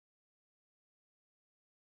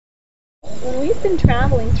when we've been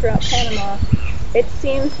traveling throughout Panama, it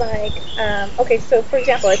seems like, okay, so for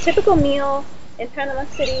example, a typical meal in Panama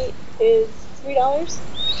City is $3.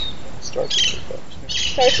 Starts at $3.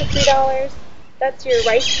 Starts at $3. That's your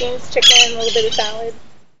rice, beans, chicken, a little bit of salad.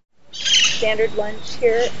 Standard lunch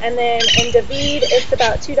here. And then in David, it's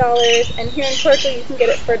about $2. And here in Puerto, you can get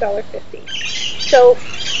it for $1.50. So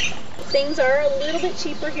things are a little bit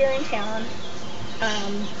cheaper here in town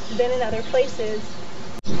than in other places.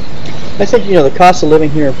 I think, the cost of living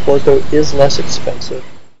here in Puerto is less expensive.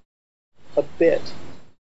 A bit.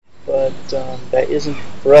 But that isn't,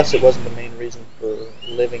 for us, it wasn't the main reason for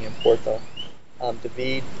living in Puerto.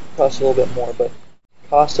 David costs a little bit more, but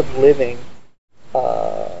cost of living,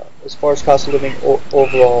 as far as cost of living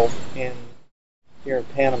overall here in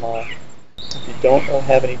Panama, if you don't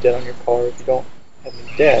have any debt on your car, if you don't have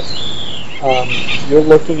any debt, you're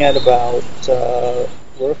looking at about,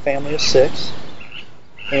 we're a family of 6,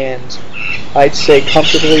 and I'd say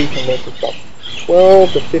comfortably you can live for about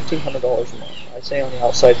 $1,200 to $1,500 a month. I'd say on the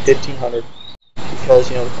outside $1,500 because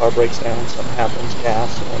the car breaks down, something happens,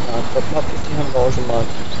 gas and whatnot. But about $1,500 a month,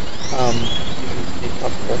 you can be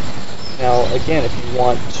comfortable. Now, again, if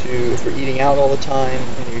you're eating out all the time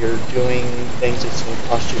and you're doing things, it's going to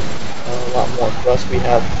cost you a lot more. For us, we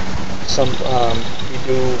have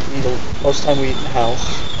most of the time we eat in the house.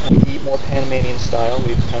 We eat more Panamanian style.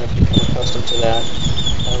 We've kind of become accustomed to that.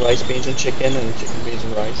 Rice, beans, and chicken beans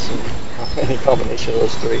and rice, and any combination of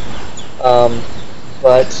those three.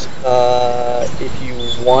 But if you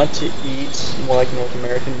want to eat more like North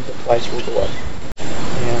American, the price will go up,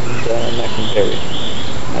 and that can vary.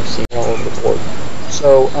 I've seen it all over the board.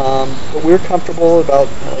 So, but we're comfortable about,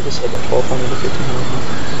 like I said, about $1,200 to $1,500 a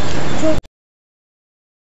month.